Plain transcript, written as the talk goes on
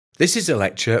This is a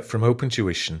lecture from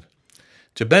OpenTuition.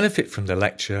 To benefit from the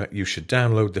lecture, you should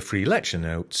download the free lecture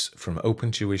notes from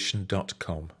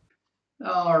opentuition.com.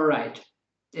 All right.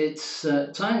 It's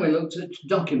time we looked at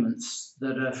documents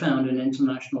that are found in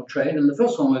international trade, and the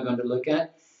first one we're going to look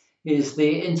at is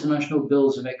the international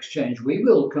bills of exchange. We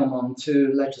will come on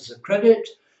to letters of credit,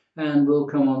 and we'll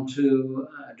come on to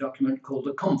a document called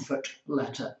a comfort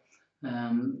letter.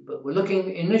 But we're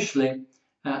looking initially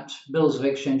at bills of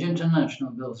exchange,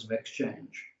 international bills of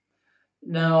exchange.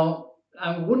 Now,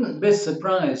 I wouldn't be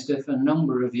surprised if a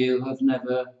number of you have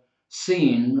never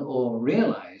seen or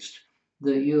realized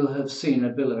that you have seen a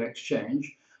bill of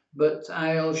exchange, but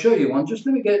I'll show you one. Just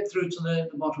let me get through to the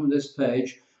bottom of this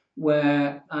page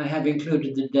where I have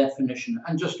included the definition.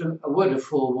 And just a word of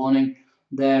forewarning,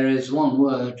 there is one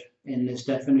word in this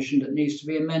definition that needs to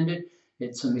be amended.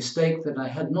 It's a mistake that I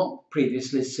had not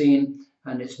previously seen,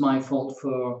 and it's my fault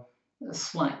for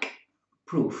slack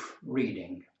proof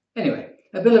reading. Anyway,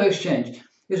 a bill of exchange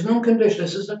is an unconditional.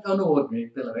 This is an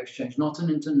ordinary bill of exchange, not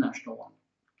an international one.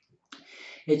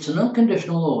 It's an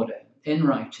unconditional order in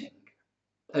writing,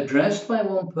 addressed by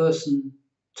one person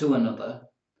to another,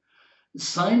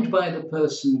 signed by the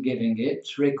person giving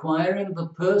it, requiring the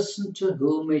person to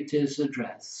whom it is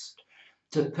addressed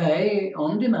to pay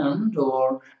on demand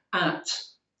or at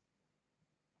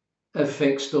a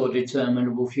fixed or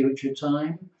determinable future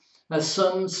time a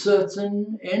sum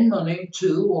certain in money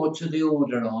to or to the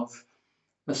order of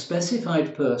a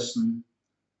specified person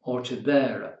or to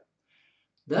bearer.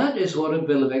 That is what a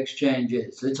bill of exchange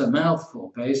is. It's a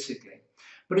mouthful, basically.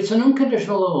 But it's an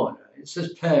unconditional order. It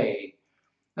says pay.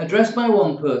 Addressed by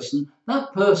one person.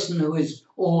 That person who is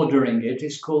ordering it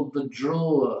is called the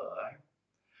drawer.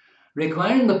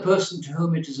 Requiring the person to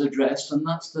whom it is addressed, and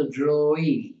that's the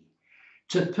drawee,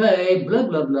 to pay blah,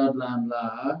 blah, blah, blah,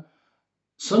 blah,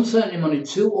 some certain money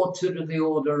to or to the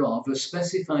order of a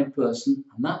specified person,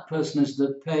 and that person is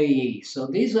the payee. So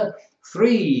these are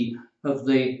three of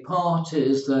the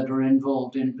parties that are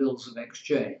involved in bills of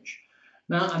exchange.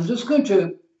 Now, I'm just going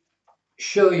to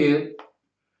show you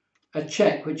a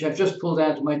check which I've just pulled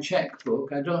out of my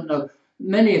checkbook. I don't know,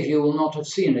 many of you will not have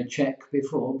seen a check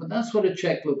before, but that's what a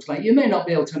check looks like. You may not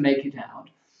be able to make it out,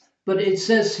 but it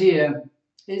says here,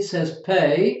 it says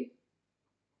pay,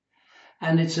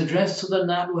 and it's addressed to the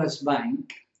NatWest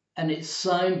Bank, and it's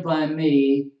signed by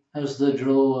me as the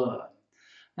drawer.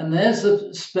 And there's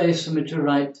a space for me to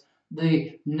write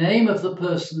the name of the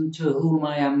person to whom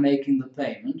I am making the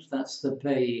payment, that's the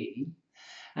payee.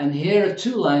 And here are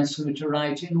two lines for me to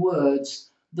write in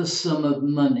words the sum of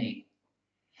money.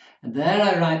 And there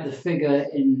I write the figure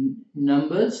in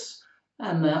numbers,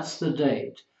 and that's the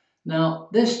date. Now,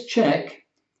 this check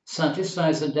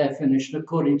satisfies the definition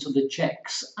according to the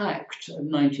Checks Act of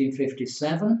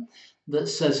 1957 that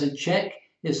says a check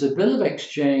is a bill of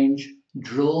exchange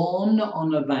drawn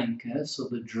on a banker, so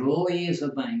the drawee is a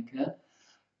banker,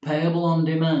 payable on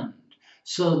demand.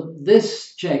 So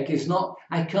this check is not,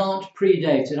 I can't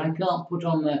predate it, I can't put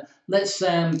on there, let's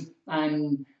say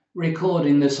I'm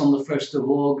recording this on the 1st of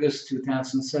August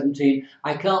 2017,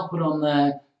 I can't put on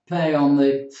there pay on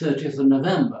the 30th of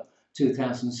November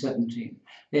 2017.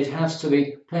 It has to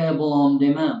be payable on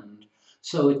demand.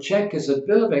 So a check is a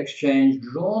bill of exchange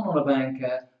drawn on a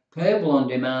banker, payable on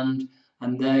demand,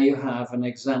 and there you have an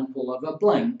example of a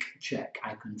blank check.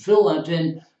 I can fill that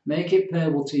in, make it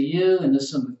payable to you in the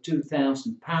sum of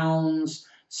 £2,000,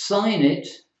 sign it,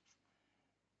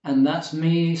 and that's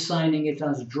me signing it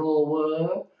as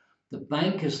drawer. The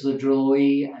bank is the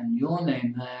drawee, and your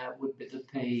name there would be the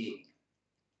payee.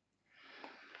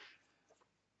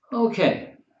 Okay.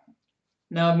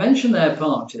 Now, I mentioned their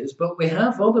parties, but we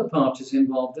have other parties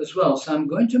involved as well. So I'm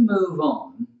going to move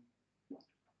on,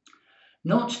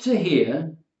 not to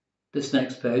here, this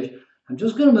next page. I'm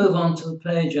just going to move on to the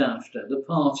page after, the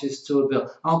parties to a bill.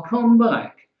 I'll come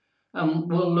back and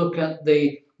we'll look at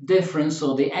the difference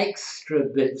or the extra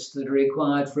bits that are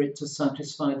required for it to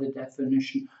satisfy the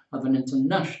definition of an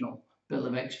international bill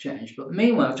of exchange. But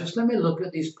meanwhile, just let me look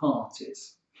at these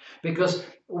parties. Because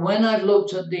when I've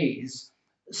looked at these,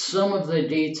 some of the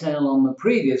detail on the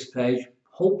previous page,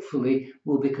 hopefully,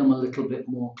 will become a little bit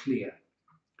more clear.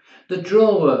 The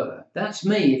drawer, that's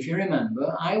me, if you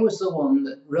remember. I was the one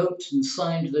that wrote and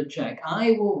signed the check.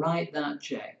 I will write that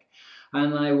check,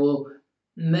 and I will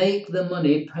make the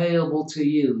money payable to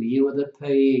you. You are the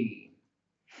payee.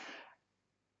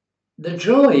 The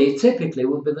drawee typically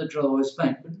would be the drawer's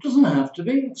bank, but it doesn't have to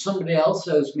be. If somebody else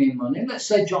owes me money, let's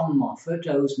say John Moffat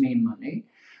owes me money,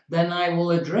 then I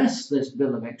will address this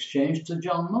bill of exchange to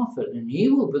John Moffat, and he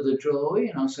will be the drawee,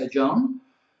 and I'll say, John,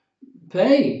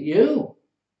 pay you,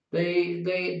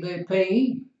 the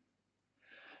payee.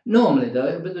 Normally, though,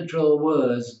 it would be the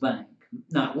drawer's bank,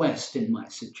 NatWest in my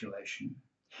situation.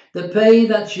 The pay,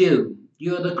 that's you.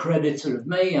 You're the creditor of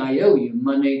me. I owe you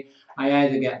money. I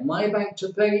either get my bank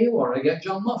to pay you or I get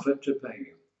John Moffat to pay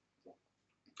you.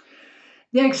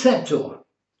 The acceptor.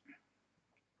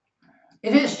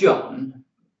 If it's John,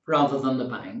 rather than the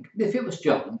bank, if it was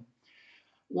John,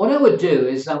 what I would do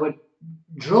is I would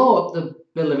draw up the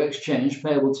bill of exchange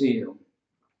payable to you.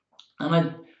 And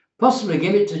I'd possibly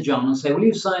give it to John and say, will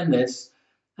you sign this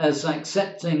as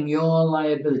accepting your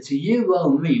liability? You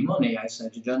owe me money, I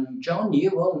said to John. John,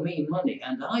 you owe me money,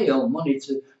 and I owe money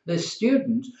to this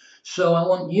student. So I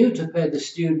want you to pay the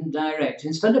student direct.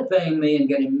 Instead of paying me and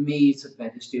getting me to pay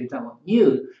the student, I want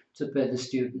you to pay the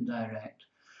student direct.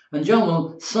 And John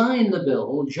will sign the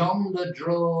bill. John, the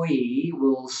drawee,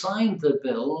 will sign the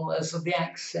bill as the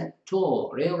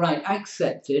acceptor. He'll write,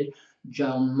 accepted,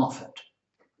 John Moffat.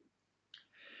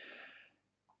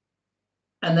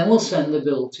 And then we'll send the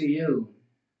bill to you.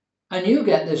 And you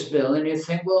get this bill and you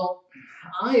think, well,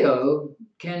 I owe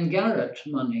Ken Garrett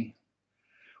money.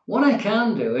 What I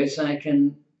can do is I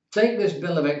can take this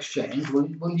bill of exchange,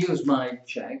 we'll use my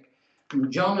check,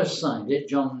 and John has signed it,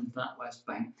 John NatWest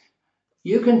Bank.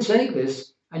 You can take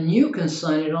this and you can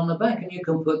sign it on the back and you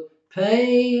can put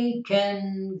pay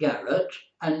Ken Garrett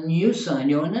and you sign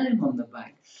your name on the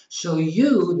back. So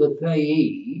you, the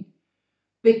payee,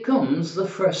 becomes the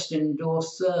first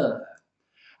endorser.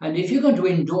 And if you're going to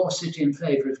endorse it in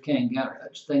favour of Ken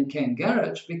Garrett, then Ken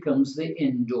Garrett becomes the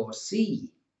endorsee.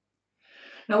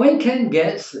 Now, when Ken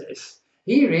gets this,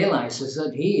 he realises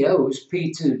that he owes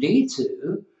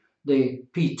P2D2, the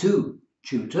P2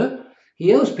 tutor,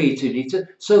 he owes P2D2,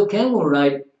 so Ken will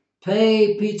write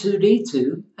pay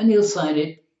P2D2 and he'll sign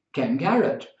it Ken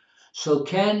Garrett. So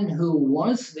Ken, who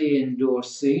was the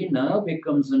endorsee, now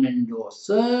becomes an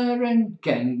endorser, and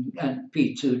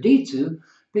P2D2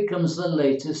 becomes the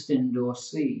latest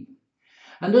endorsee.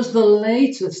 And as the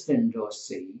latest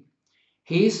endorsee,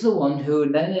 he's the one who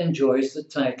then enjoys the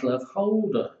title of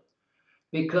holder,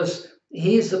 because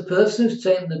he's the person who's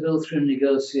taken the bill through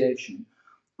negotiation,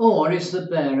 or is the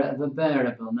bearer of a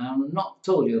bearer bill. Now, I've not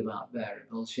told you about bearer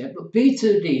bills yet, but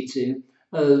P2D2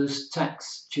 owes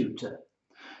tax tutor.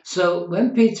 So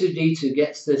when P2D2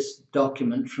 gets this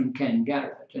document from Ken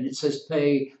Garrett, and it says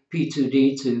pay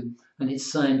P2D2, and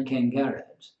it's signed Ken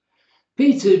Garrett,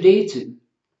 P2D2,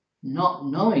 not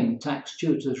knowing tax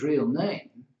tutor's real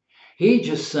name, he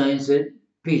just signs it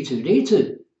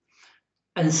P2D2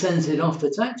 and sends it off to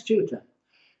tax tutor.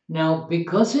 Now,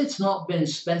 because it's not been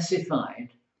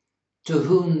specified to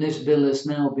whom this bill has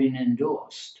now been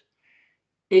endorsed,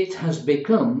 it has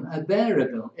become a bearer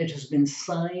bill. It has been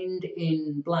signed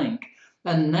in blank.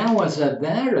 And now as a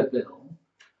bearer bill,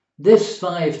 this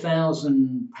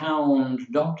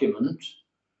 £5,000 document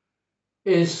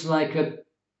is like a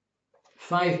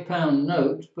 £5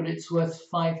 note, but it's worth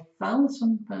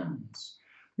 £5,000.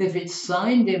 If it's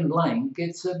signed in blank,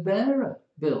 it's a bearer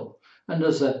bill. And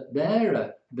as a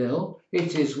bearer bill,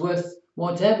 it is worth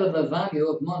whatever the value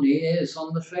of money is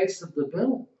on the face of the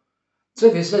bill. So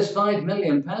if it says £5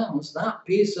 million, that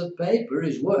piece of paper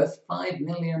is worth £5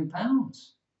 million.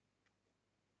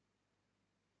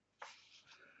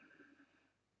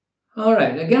 All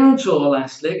right, a guarantor,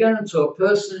 lastly, a guarantor,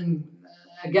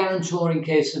 a guarantor in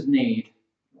case of need.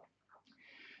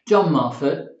 John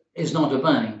Moffat is not a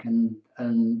bank, and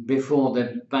before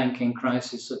the banking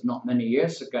crisis of not many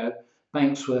years ago,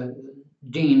 banks were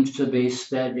deemed to be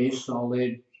steady,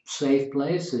 solid, safe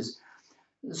places.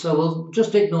 So we'll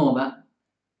just ignore that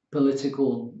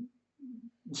political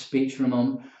speech for a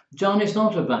moment. John is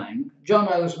not a bank. John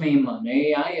owes me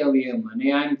money. I owe you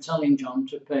money. I'm telling John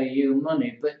to pay you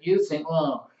money. But you think,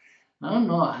 well, I'm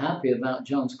not happy about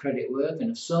John's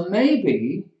creditworthiness. So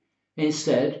maybe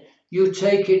instead you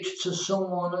take it to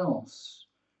someone else.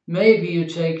 Maybe you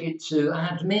take it to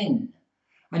admin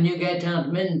and you get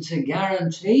admin to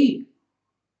guarantee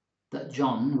that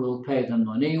John will pay the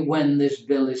money when this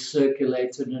bill is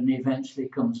circulated and eventually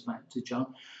comes back to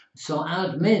John. So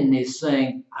admin is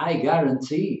saying, I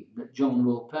guarantee that John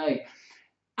will pay.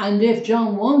 And if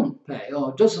John won't pay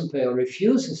or doesn't pay or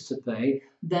refuses to pay,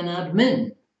 then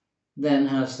admin then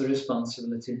has the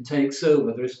responsibility and takes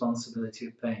over the responsibility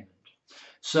of payment.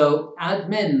 So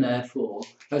admin, therefore,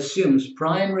 assumes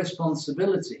prime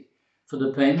responsibility for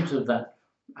the payment of that,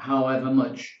 however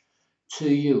much, to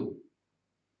you.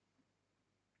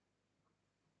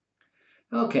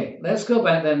 Okay, let's go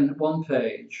back then one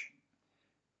page,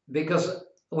 because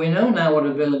we know now what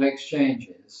a bill of exchange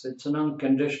is. this. It's an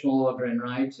unconditional order in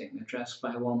writing addressed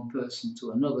by one person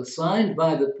to another, signed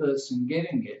by the person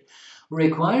giving it,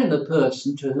 requiring the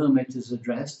person to whom it is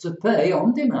addressed to pay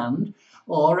on demand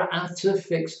or at a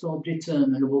fixed or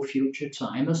determinable future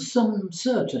time a sum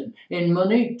certain in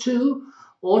money to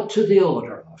or to the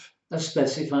order of a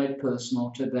specified person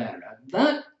or to bearer.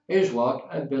 That is what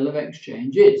a bill of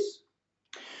exchange is.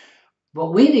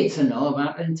 But we need to know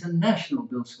about international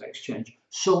bills of exchange,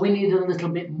 so we need a little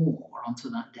bit more onto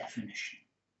that definition.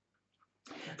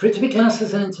 For it to be classed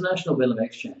as an international bill of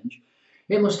exchange,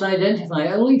 it must identify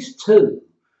at least 2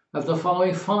 of the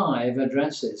following 5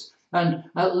 addresses, and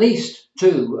at least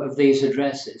 2 of these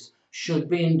addresses should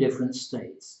be in different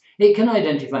states. It can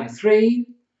identify 3,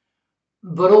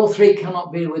 but all 3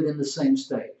 cannot be within the same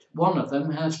state. One of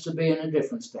them has to be in a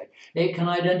different state. It can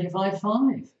identify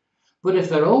 5. But if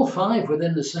they're all 5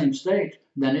 within the same state,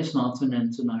 then it's not an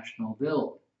international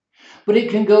bill. But it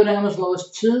can go down as low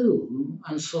as 2,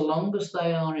 and so long as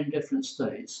they are in different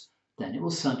states, then it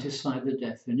will satisfy the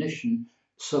definition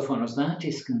so far as that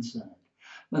is concerned.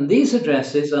 And these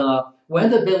addresses are where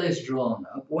the bill is drawn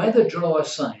up, where the drawer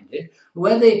signed it,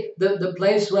 where the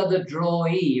place where the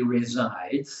drawee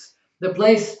resides, the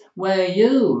place where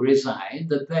you reside,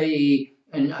 the payee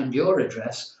and your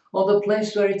address, or the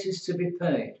place where it is to be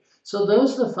paid. So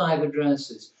those are the 5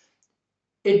 addresses.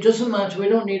 It doesn't matter, we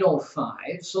don't need all 5,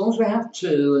 as long as we have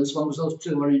 2, and as long as those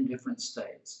 2 are in different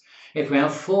states. If we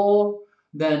have 4,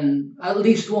 then at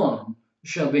least 1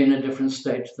 shall be in a different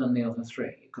state than the other 3.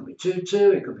 It could be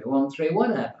 2-2, it could be 1-3,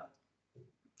 whatever.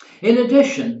 In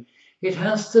addition, it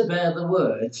has to bear the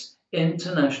words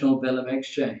International Bill of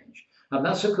Exchange, and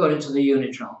that's according to the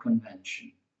UNITRAL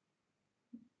Convention.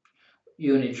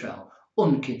 UNITRAL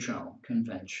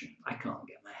Convention. I can't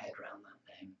get my head around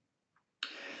that name.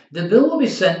 The bill will be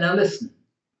sent, now listen,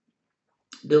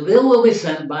 the bill will be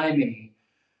sent by me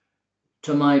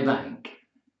to my bank.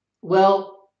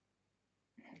 Well,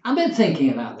 I've been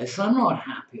thinking about this, and I'm not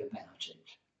happy about it.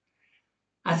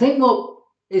 I think what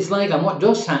is like, and what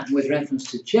does happen with reference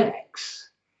to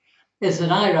checks, is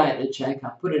that I write the check, I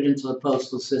put it into the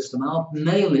postal system, I'll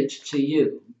mail it to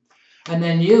you, and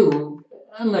then you,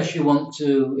 unless you want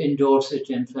to endorse it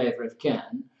in favour of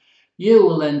Ken, you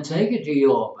will then take it to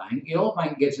your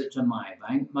bank gives it to my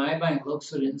bank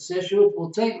looks at it and says, sure, we'll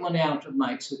take money out of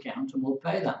Mike's account and we'll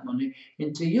pay that money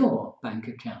into your bank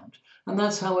account. And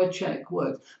that's how a cheque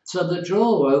works. So the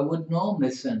drawer would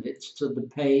normally send it to the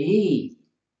payee.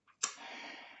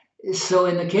 So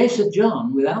in the case of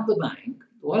John, without the bank,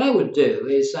 what I would do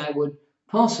is I would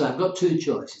I've got 2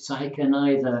 choices. I can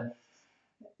either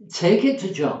take it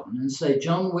to John and say,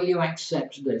 John, will you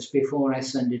accept this before I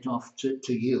send it off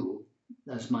to you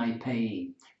as my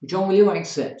payee? John, will you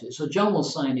accept it? So John will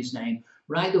sign his name,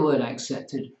 write the word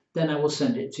accepted, then I will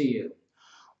send it to you.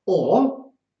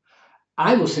 Or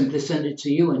I will simply send it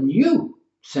to you and you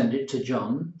send it to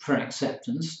John for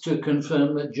acceptance to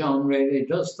confirm that John really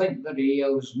does think that he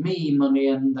owes me money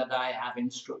and that I have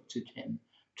instructed him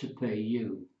to pay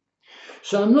you.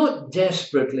 So I'm not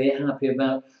desperately happy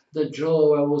about the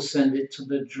drawer will send it to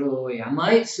the drawee. I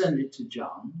might send it to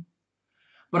John,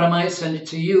 but I might send it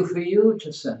to you for you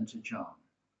to send to John.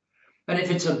 And if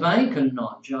it's a bank and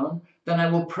not John, then I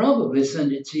will probably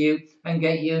send it to you and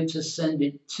get you to send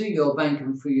it to your bank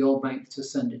and for your bank to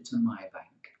send it to my bank.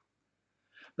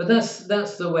 But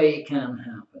that's the way it can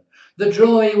happen. The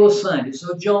drawee will sign it.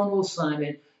 So John will sign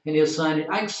it and he'll sign it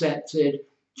accepted,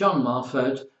 John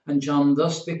Moffat, and John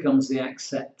thus becomes the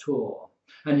acceptor.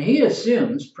 And he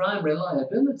assumes primary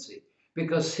liability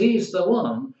because he's the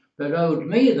one that owed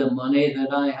me the money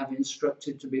that I have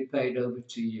instructed to be paid over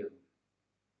to you.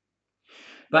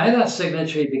 By that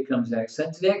signature, he becomes the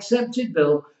accepted. The accepted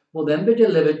bill will then be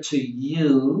delivered to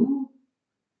you,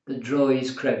 the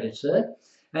drawee's creditor,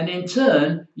 and in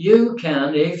turn, you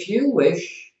can, if you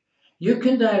wish, you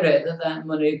can direct that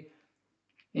money,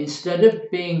 instead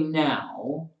of being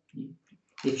now,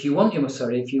 if you want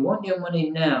your money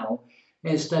now,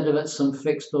 instead of at some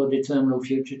fixed or determinable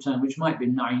future time, which might be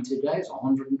 90 days or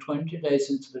 120 days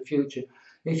into the future,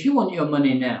 if you want your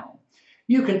money now,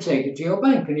 you can take it to your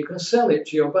bank and you can sell it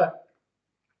to your bank.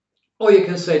 Or you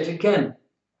can say to Ken,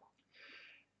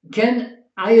 Ken,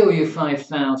 I owe you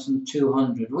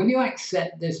 5,200. Will you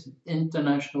accept this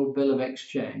international bill of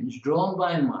exchange drawn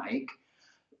by Mike,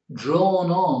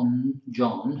 drawn on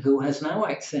John, who has now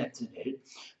accepted it?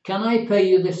 Can I pay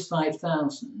you this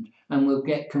 5,000 and we'll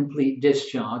get complete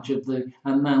discharge of the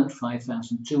amount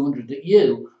 5,200 that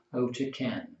you owe to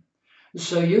Ken?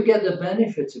 So you get the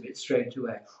benefit of it straight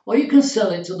away. Or you can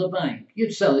sell it to the bank.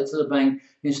 You'd sell it to the bank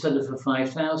instead of for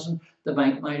 5,000. The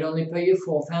bank might only pay you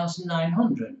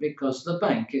 4,900 because the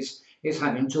bank is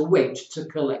having to wait to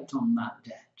collect on that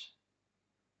debt.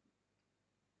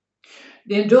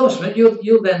 The endorsement,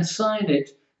 you'll then sign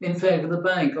it in favour of the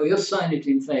bank, or you'll sign it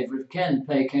in favour of Ken,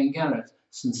 pay Ken Garrett,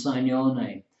 and sign your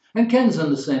name. And Ken's in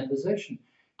the same position.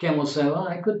 Ken will say, well,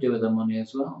 I could do with the money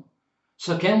as well.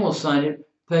 So Ken will sign it,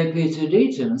 pay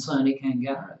P2D2 and sign it Ken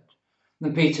Garrett.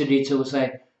 And P2D2 will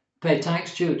say, pay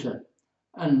tax tutor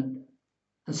and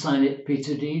sign it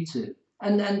P2D2.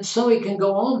 And so it can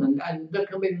go on, and there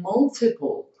can be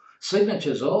multiple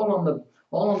signatures all on the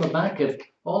back of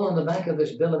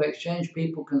this bill of exchange.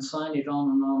 People can sign it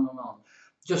on and on and on.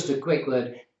 Just a quick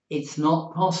word, it's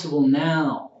not possible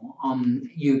now on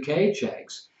UK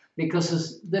checks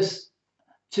because there's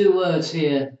two words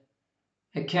here,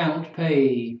 account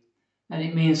payee, and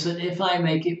it means that if I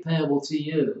make it payable to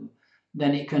you,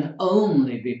 then it can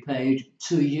only be paid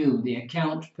to you, the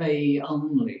account payee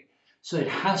only. So it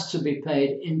has to be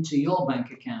paid into your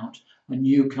bank account and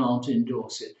you can't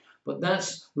endorse it. But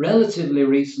that's relatively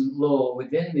recent law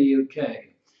within the UK.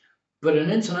 But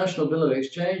an international bill of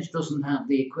exchange doesn't have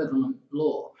the equivalent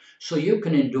law. So you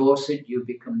can endorse it, you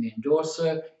become the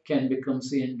endorser, Ken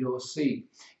becomes the endorsee.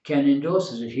 Ken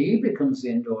endorses it, he becomes the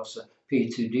endorser,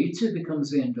 P2D2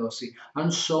 becomes the endorsee,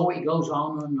 and so it goes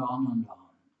on and on and on.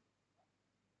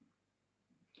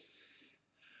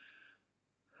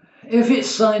 If it's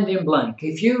signed in blank,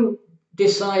 if you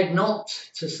decide not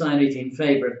to sign it in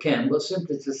favour of Ken, but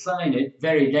simply to sign it,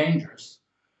 very dangerous,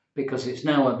 because it's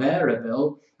now a bearer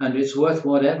bill and it's worth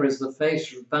whatever is the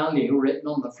face value written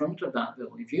on the front of that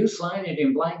bill. If you sign it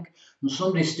in blank and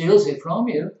somebody steals it from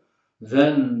you,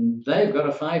 then they've got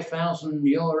a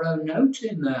 €5,000 note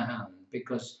in their hand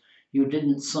because you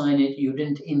didn't sign it, you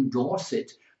didn't endorse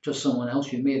it to someone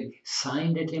else, you may have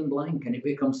signed it in blank, and it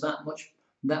becomes that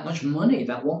much money,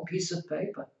 that one piece of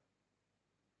paper.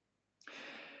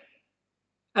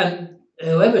 And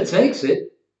whoever takes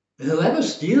it, whoever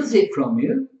steals it from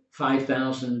you,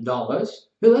 $5,000,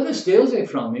 whoever steals it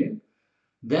from you,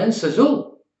 then says,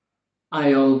 oh,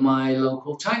 I owe my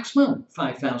local taxman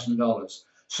 $5,000.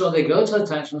 So they go to the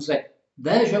taxman and say,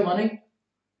 there's your money,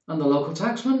 and the local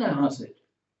taxman now has it.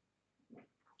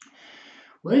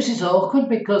 Well, this is awkward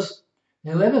because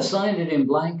whoever signed it in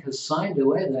blank has signed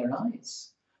away their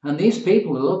rights. And these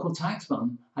people, the local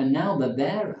taxman, are now the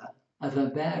bearer of a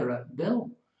bearer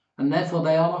bill. And therefore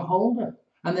they are a holder.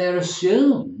 And they're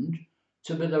assumed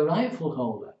to be the rightful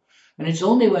holder. And it's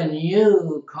only when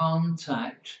you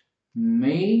contact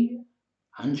me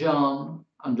and John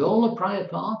and all the prior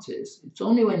parties, it's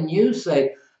only when you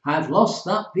say, I've lost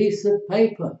that piece of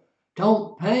paper,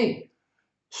 don't pay.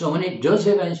 So when it does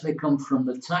eventually come from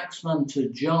the taxman to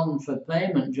John for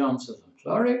payment, John says, I'm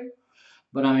sorry,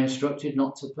 but I'm instructed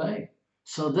not to pay.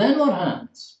 So then what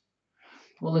happens?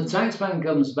 Well, the taxman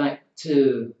comes back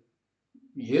to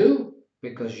you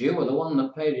because you were the one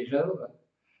that paid it over.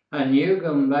 And you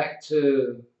come back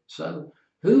to, so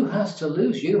who has to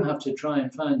lose? You have to try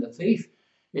and find the thief.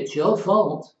 It's your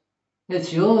fault.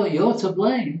 You're to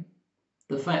blame.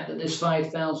 The fact that this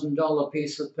 $5,000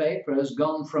 piece of paper has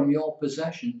gone from your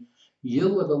possession,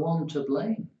 you were the one to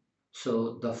blame.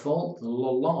 So the fault, the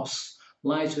loss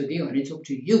lies with you, and it's up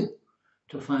to you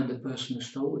to find the person who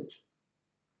stole it.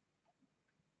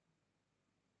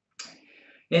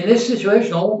 In this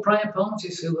situation, all prior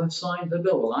parties who have signed the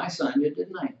bill, well, I signed it,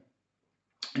 didn't I?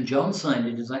 And John signed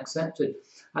it as accepted.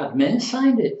 Admin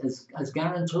signed it as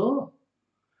guarantor.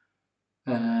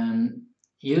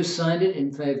 You signed it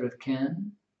in favour of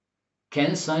Ken.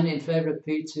 Ken signed it in favour of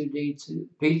P2D2.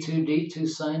 P2D2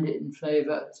 signed it in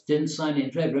favour, didn't sign it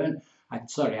in favour. I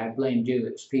blamed you,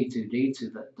 it was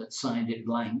P2D2 that signed it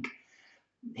blank.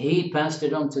 He passed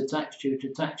it on to tax tutor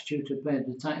paid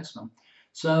the taxman.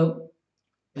 So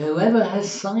whoever has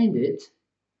signed it,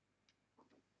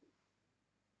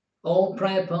 all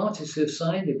prior parties who have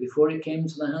signed it before it came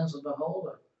to the hands of the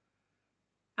holder,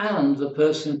 and the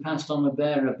person who passed on the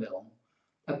bearer bill,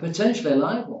 are potentially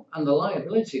liable, and the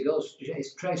liability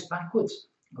is traced backwards.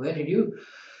 Where did you,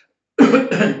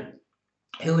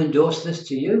 who endorsed this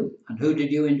to you, and who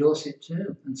did you endorse it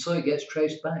to? And so it gets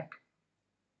traced back.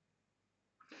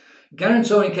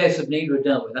 Guarantor in case of need were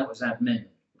dealt with, that was admin.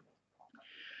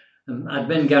 And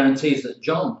admin guarantees that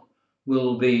John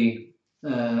will guarantee,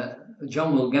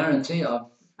 or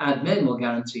admin will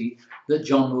guarantee that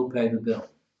John will pay the bill.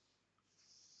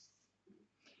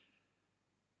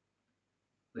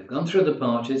 We've gone through the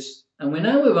parties, and we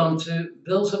now move on to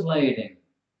bills of lading.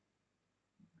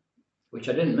 which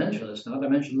I didn't mention at the start. I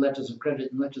mentioned letters of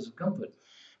credit and letters of comfort.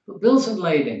 But bills of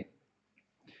lading,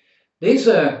 these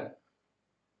are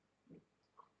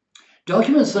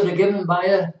documents that are given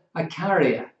by a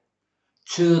carrier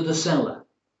to the seller,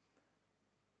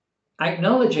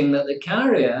 acknowledging that the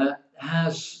carrier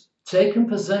has taken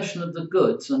possession of the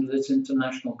goods under this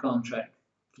international contract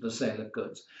for the sale of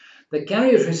goods. The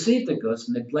carriers received the goods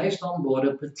and they placed on board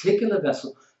a particular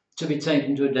vessel to be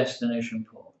taken to a destination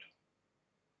port.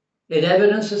 It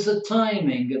evidences the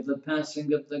timing of the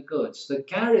passing of the goods. The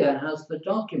carrier has the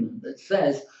document that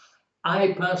says,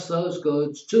 I pass those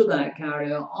goods to that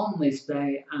carrier on this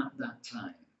day at that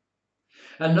time.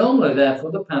 And normally,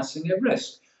 therefore, the passing of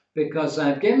risk, because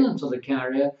I've given them to the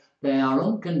carrier, they are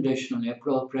unconditionally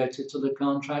appropriated to the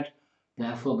contract,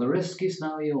 therefore the risk is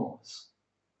now yours.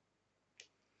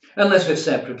 Unless we've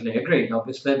separately agreed,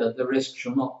 obviously, that the risk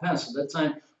shall not pass at the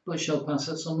time, but shall pass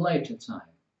at some later time.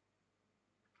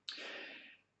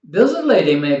 Bills of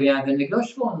lading may be either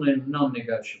negotiable or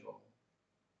non-negotiable.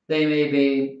 They may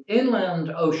be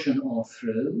inland, ocean, or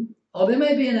through, or they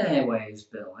may be an airways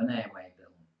bill, an airway bill.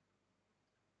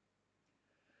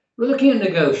 We're looking at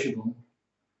negotiable.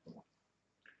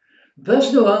 The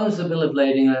person who owns the bill of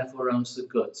lading therefore owns the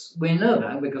goods. We know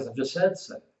that because I've just said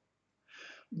so.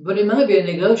 But it might be a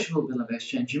negotiable bill of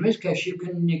exchange, in which case you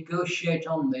can negotiate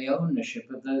on the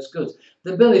ownership of those goods.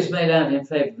 The bill is made out in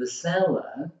favour of the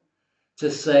seller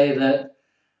to say that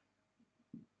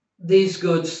these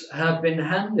goods have been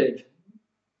handed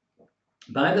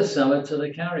by the seller to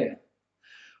the carrier.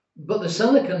 But the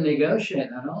seller can negotiate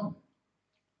that on.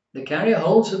 The carrier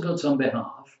holds the goods on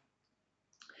behalf.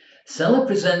 Seller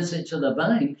presents it to the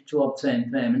bank to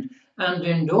obtain payment and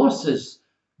endorses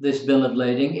this bill of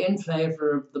lading in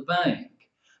favour of the bank.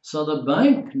 So the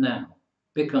bank now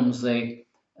becomes the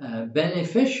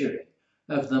beneficiary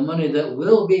of the money that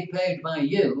will be paid by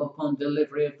you upon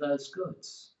delivery of those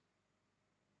goods.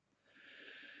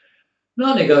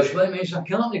 Non-negotiable, it means I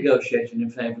can't negotiate it in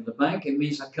favour of the bank. It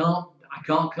means I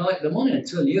can't collect the money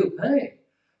until you pay.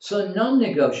 So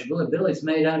non-negotiable, a bill is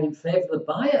made out in favour of the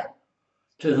buyer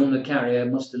to whom the carrier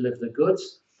must deliver the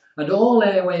goods, and all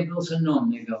airway bills are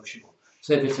non-negotiable.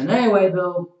 So if it's an airway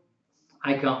bill,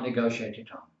 I can't negotiate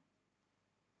it on.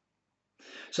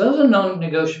 So those are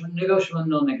non-negotiable, negotiable and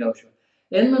non-negotiable.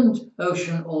 Inland,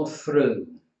 ocean, or through.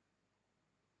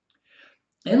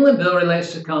 Inland bill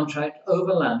relates to contract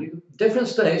over land. Different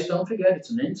states, don't forget,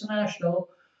 it's an international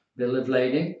bill of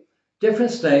lading.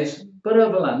 Different states, but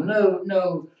over land.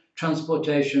 No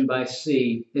transportation by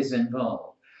sea is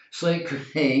involved. So it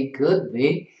could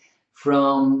be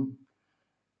from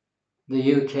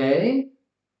the UK,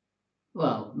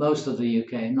 well, most of the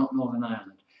UK, not Northern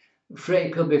Ireland.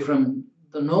 It could be from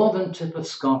the northern tip of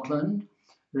Scotland,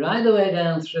 right the way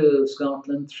down through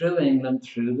Scotland, through England,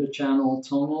 through the Channel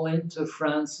Tunnel into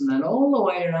France, and then all the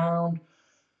way around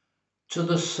to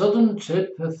the southern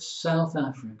tip of South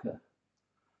Africa.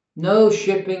 No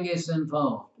shipping is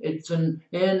involved. It's an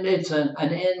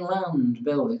inland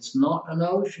bill. It's not an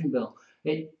ocean bill.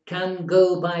 It can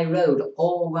go by road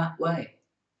all that way.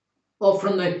 Or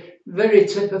from the very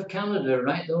tip of Canada,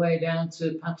 right the way down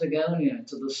to Patagonia,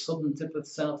 to the southern tip of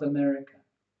South America.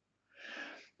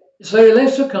 So it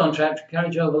relates to a contract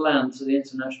carriage over land to the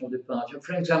international departure.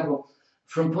 For example,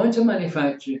 from point of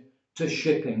manufacture to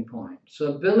shipping point. So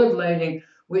a bill of lading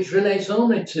which relates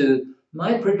only to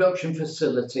my production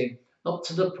facility up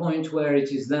to the point where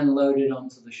it is then loaded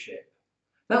onto the ship.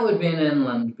 That would be an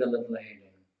inland bill of lading.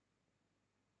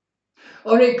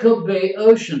 Or it could be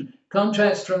ocean,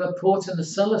 contracts from a port in the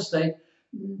seller state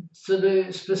to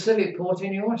the specific port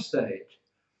in your state.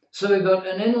 So we've got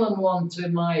an inland one to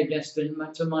my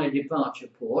departure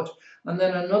port, and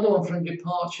then another one from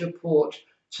departure port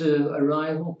to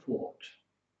arrival port.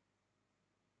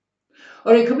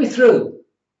 Or it could be through,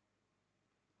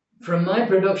 from my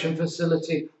production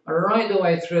facility right the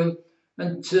way through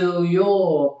until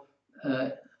your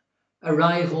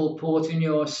arrival port in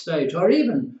your state, or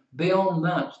even beyond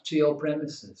that to your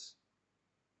premises.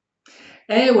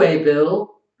 Airway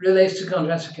bill relates to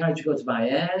contracts for carriage of goods by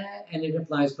air, and it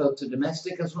applies both to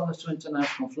domestic as well as to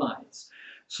international flights.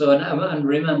 So, and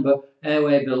remember,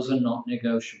 airway bills are not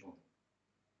negotiable.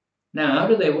 Now, how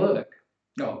do they work?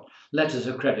 Oh, letters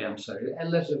of credit, I'm sorry.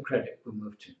 Letters of credit we'll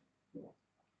move to.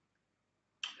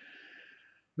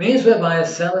 Means whereby a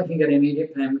seller can get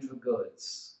immediate payment for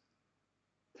goods.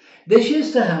 This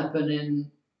used to happen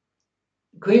in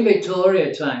Queen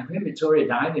Victoria time. Queen Victoria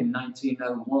died in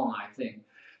 1901, I think.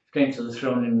 Came to the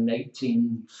throne in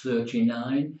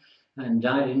 1839 and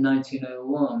died in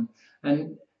 1901.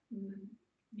 And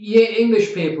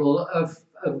English people of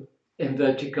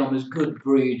inverted commas, good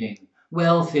breeding,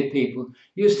 wealthy people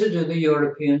used to do the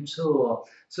European tour.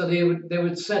 So they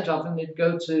would set off and they'd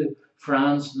go to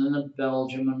France and then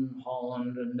Belgium and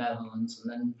Holland and Netherlands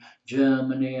and then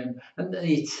Germany and then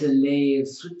Italy and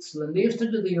Switzerland. They used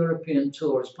to do the European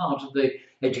tour as part of the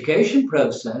education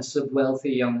process of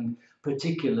wealthy young,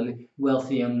 particularly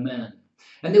wealthy young men.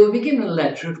 And they would be given a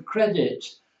letter of credit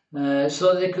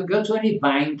so they could go to any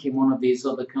bank in one of these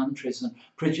other countries and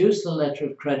produce the letter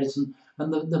of credit,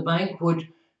 and the bank would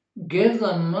give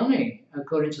them money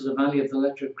according to the value of the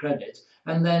letter of credit,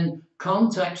 and then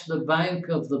contact the bank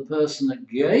of the person that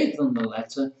gave them the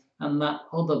letter, and that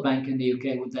other bank in the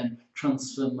UK would then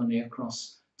transfer money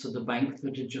across to the bank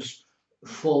that had just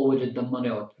forwarded the money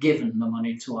or given the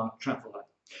money to our traveller.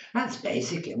 That's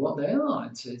basically what they are.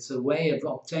 It's a way of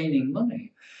obtaining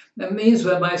money. That means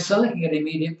whereby a seller can get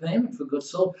immediate payment for goods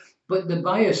sold, but the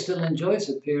buyer still enjoys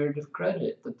a period of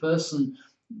credit. The person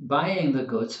buying the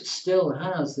goods still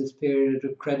has this period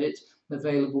of credit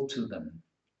available to them.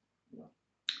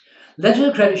 Letter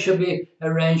of credit should be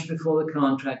arranged before the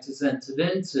contract is entered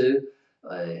into.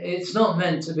 It's not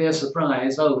meant to be a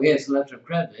surprise. Oh, here's a letter of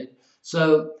credit.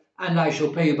 So, and I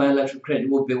shall pay you by letter of credit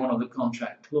would be one of the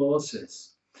contract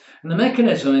clauses. And the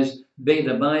mechanism is B,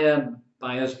 the buyer,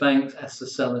 buyer's bank, S, the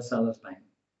seller, seller's bank.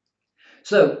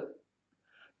 So,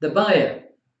 the buyer,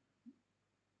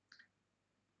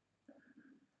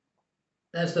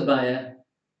 there's the buyer,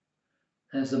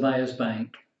 there's the buyer's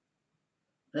bank,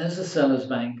 there's the seller's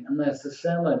bank, and there's the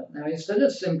seller. Now, instead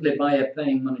of simply buyer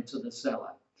paying money to the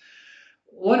seller,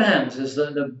 what happens is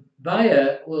that the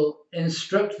buyer will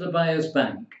instruct the buyer's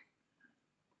bank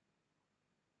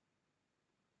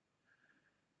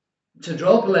to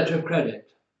draw up a letter of credit.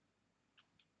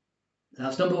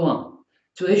 That's number one,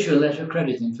 to issue a letter of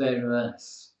credit in favour of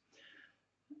S,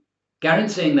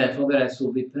 guaranteeing therefore that S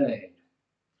will be paid.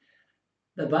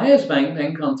 The buyer's bank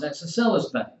then contacts the seller's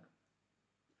bank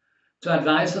to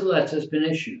advise that the letter has been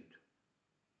issued.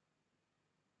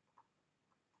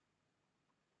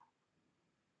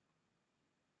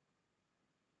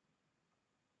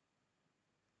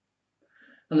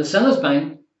 And the seller's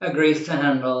bank agrees to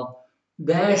handle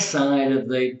their side of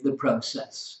the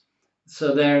process.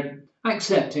 So they're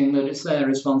accepting that it's their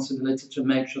responsibility to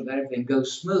make sure that everything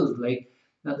goes smoothly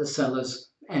at the seller's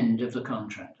end of the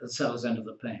contract, at the seller's end of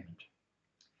the payment.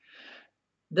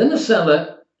 Then the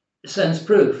seller sends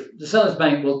proof. The seller's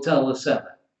bank will tell the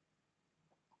seller,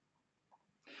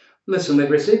 listen,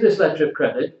 we've received this letter of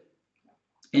credit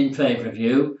in favour of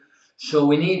you, so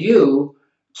we need you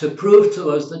to prove to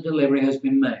us that delivery has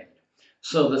been made.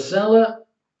 So the seller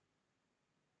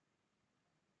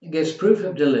gives proof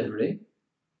of delivery.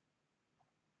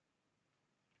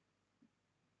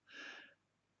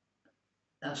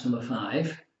 That's number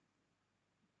 5.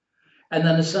 And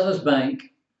then the seller's bank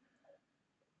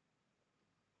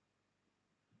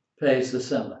pays the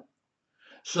seller.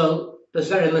 So there's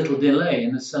very little delay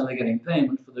in the seller getting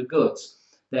payment for the goods.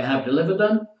 They have delivered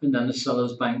them, and then the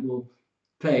seller's bank will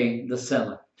pay the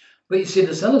seller. But you see,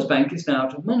 the seller's bank is now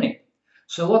out of money.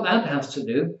 So what that has to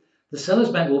do, the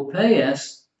seller's bank will pay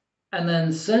S and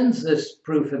then sends this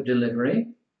proof of delivery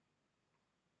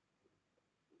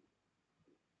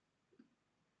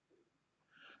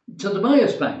to the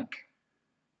buyer's bank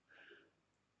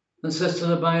and says to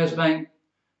the buyer's bank,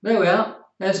 there we are,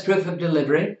 there's proof of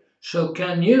delivery, so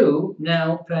can you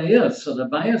now pay us? So the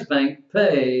buyer's bank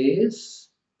pays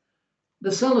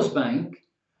the seller's bank,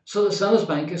 so the seller's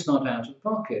bank is not out of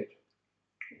pocket.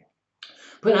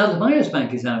 But now the buyer's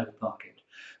bank is out of pocket.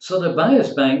 So the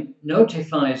buyer's bank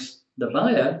notifies the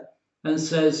buyer and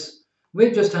says,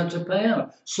 we've just had to pay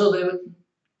out. So they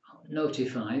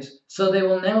notifies, so they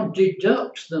will now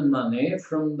deduct the money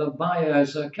from the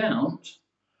buyer's account,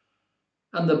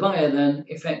 and the buyer then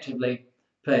effectively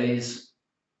pays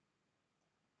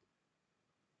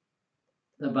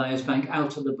the buyer's bank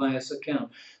out of the buyer's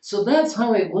account. So that's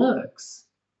how it works.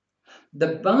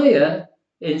 The buyer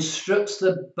instructs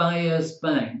the buyer's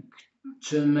bank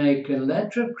to make a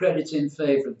letter of credit in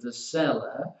favour of the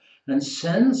seller and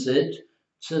sends it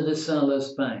to the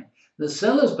seller's bank. The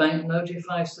seller's bank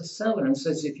notifies the seller and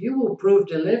says, if you will prove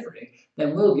delivery,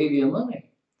 then we'll give you money.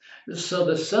 So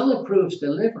the seller proves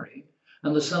delivery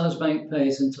and the seller's bank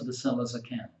pays into the seller's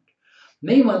account.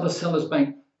 Meanwhile, the seller's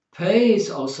bank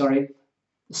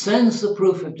sends the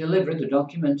proof of delivery, the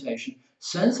documentation,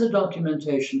 sends the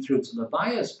documentation through to the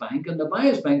buyer's bank, and the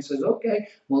buyer's bank says, okay,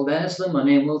 well, there's the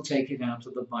money and we'll take it out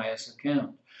of the buyer's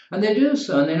account. And they do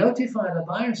so, and they notify the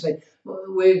buyer and say,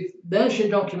 there's your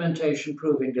documentation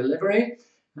proving delivery,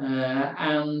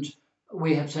 and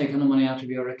we have taken the money out of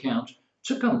your account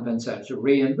to compensate, to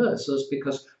reimburse us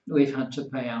because we've had to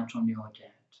pay out on your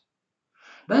debt.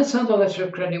 That's how the letter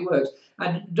of credit works.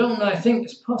 I don't know, I think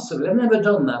it's possible. I've never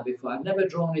done that before. I've never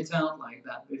drawn it out like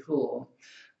that before.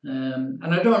 And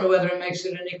I don't know whether it makes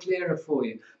it any clearer for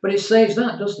you. But it saves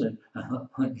that, doesn't it?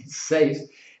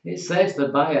 It saves the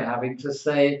buyer having to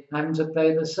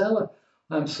pay the seller.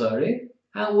 I'm sorry.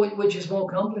 Which is more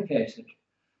complicated?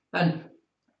 And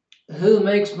who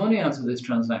makes money out of this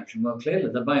transaction? Well,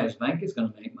 clearly the buyer's bank is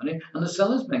going to make money and the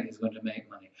seller's bank is going to make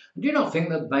money. And do you not think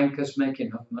that bankers make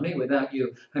enough money without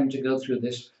you having to go through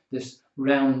this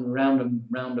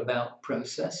roundabout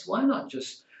process? Why not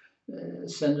just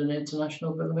send an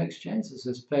international bill of exchange that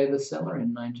says pay the seller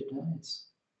in 90 days?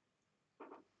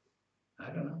 I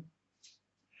don't know.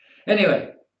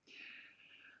 Anyway,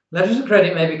 letters of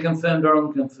credit may be confirmed or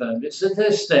unconfirmed. It's at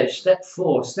this stage, step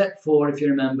 4. Step 4, if you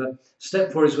remember,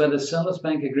 step 4 is where the seller's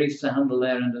bank agrees to handle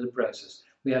their end of the process.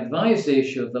 We advise the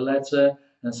issue of the letter,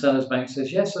 and seller's bank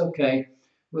says, yes, okay,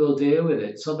 we'll deal with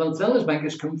it. So the seller's bank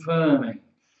is confirming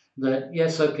that,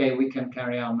 yes, okay, we can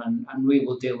carry on and we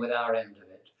will deal with our end of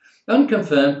it.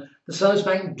 Unconfirmed, the seller's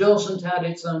bank doesn't add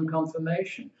its own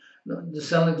confirmation. The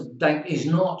seller's bank is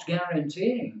not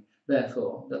guaranteeing,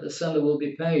 therefore, that the seller will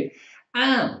be paid.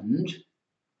 And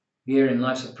herein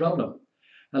lies a problem.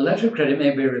 A letter of credit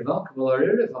may be revocable or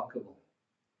irrevocable.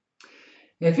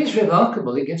 If it's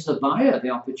revocable, it gives the buyer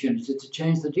the opportunity to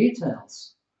change the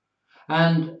details.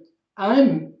 And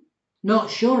I'm not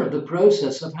sure of the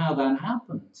process of how that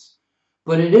happens,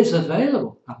 but it is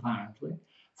available, apparently,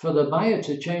 for the buyer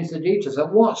to change the details.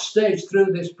 At what stage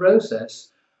through this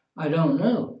process, I don't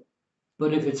know.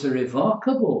 But if it's a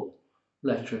revocable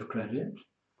letter of credit,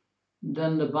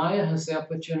 then the buyer has the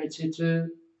opportunity to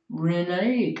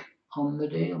renege on the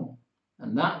deal.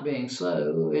 And that being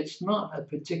so, it's not a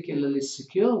particularly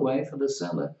secure way for the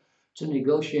seller to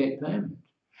negotiate payment.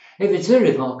 If it's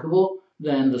irrevocable,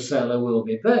 then the seller will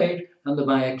be paid and the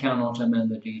buyer cannot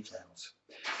amend the details.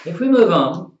 If we move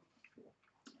on,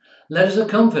 letters of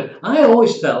comfort. I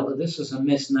always felt that this was a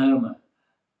misnomer.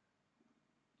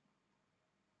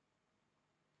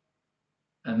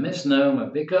 A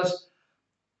misnomer, because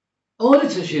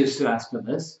auditors used to ask for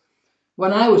this.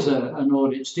 When I was an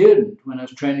audit student, when I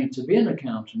was training to be an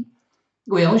accountant,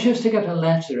 we always used to get a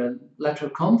letter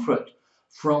of comfort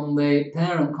from the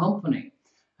parent company.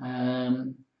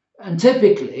 And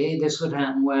typically this would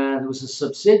happen where there was a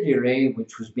subsidiary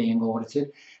which was being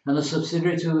audited and the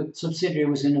subsidiary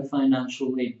was in a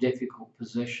financially difficult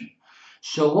position.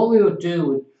 So what we would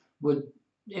do would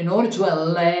in order to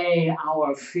allay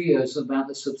our fears about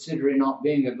the subsidiary not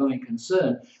being a going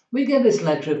concern, we get this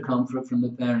letter of comfort from the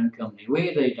parent company.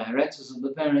 We, the directors of the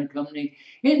parent company,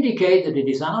 indicate that it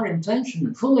is our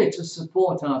intention fully to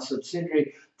support our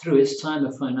subsidiary through its time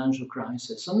of financial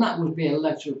crisis. And that would be a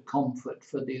letter of comfort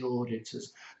for the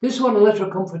auditors. This is what a letter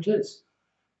of comfort is.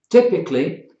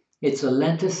 Typically, it's a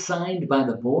letter signed by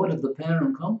the board of the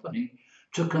parent company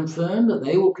to confirm that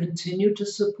they will continue to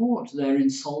support their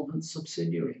insolvent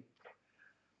subsidiary.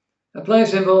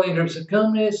 Applies involving groups of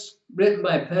companies, written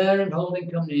by a parent holding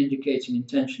company indicating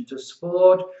intention to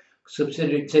support,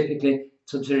 subsidiary typically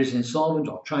subsidiaries insolvent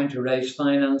or trying to raise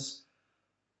finance.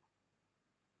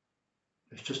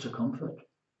 It's just a comfort.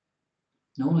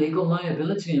 No legal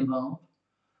liability involved.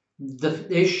 The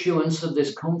issuance of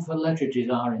this comfort letter is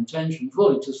our intention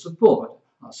fully to support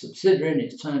our subsidiary in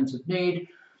its times of need.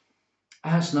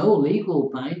 Has no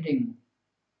legal binding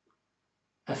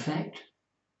effect.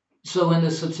 So when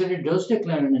the subsidiary does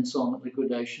declare an insolvent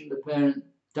liquidation, the parent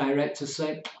directors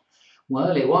say,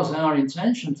 well, it was our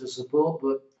intention to support,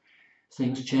 but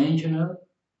things change,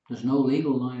 There's no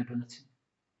legal liability.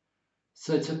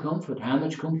 So it's a comfort. How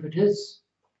much comfort is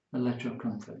a letter of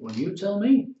comfort? Well, you tell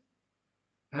me.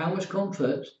 How much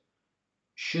comfort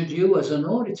should you as an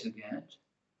auditor get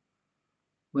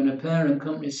when a parent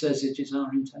company says it is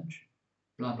our intention?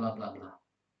 Blah, blah, blah, blah.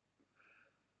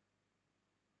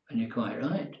 And you're quite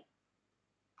right.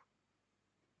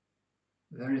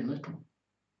 Very little.